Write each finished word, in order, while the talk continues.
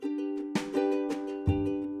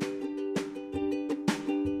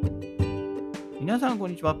皆さんこん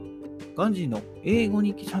にちは。ガンジーの英語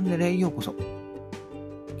日記チャンネルへようこそ。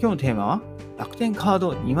今日のテーマは楽天カー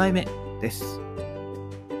ド2枚目です。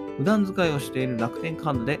普段使いをしている楽天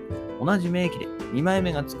カードで同じ名義で2枚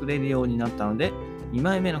目が作れるようになったので、2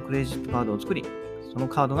枚目のクレジットカードを作り、その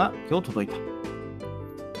カードが今日届いた。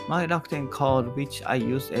My Rakuten card, which I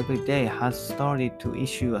use every day, has started to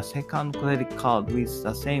issue a second credit card with the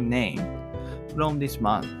same name from this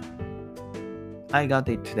month. I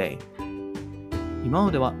got it today. 今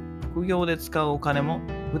までは副業で使うお金も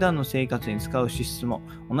普段の生活に使う支出も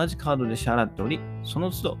同じカードで支払っており、そ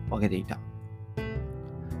の都度分けていた。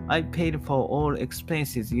I paid for all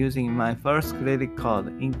expenses using my first credit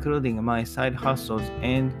card, including my side hustles,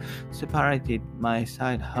 and separated my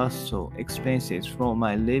side hustle expenses from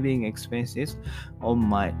my living expenses on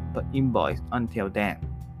my invoice until then.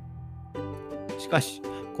 しかし、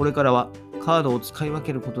これからはカードを使い分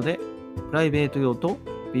けることで、プライベート用と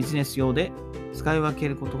ビジネス用で使い分け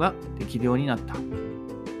ることができるようになった。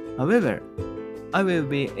However, I will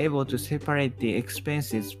be able to separate the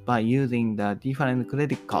expenses by using the different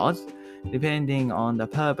credit cards depending on the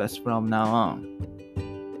purpose from now on.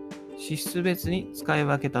 支出別に使い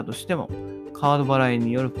分けたとしても、カード払い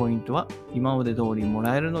によるポイントは今まで通りも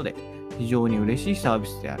らえるので、非常に嬉しいサービ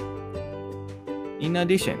スである。In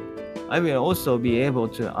addition, I will also be able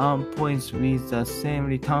to earn points with the same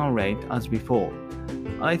return rate as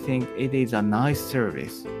before.I think it is a nice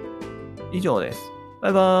service. 以上です。バ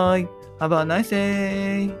イバイ。Have a nice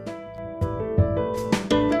day.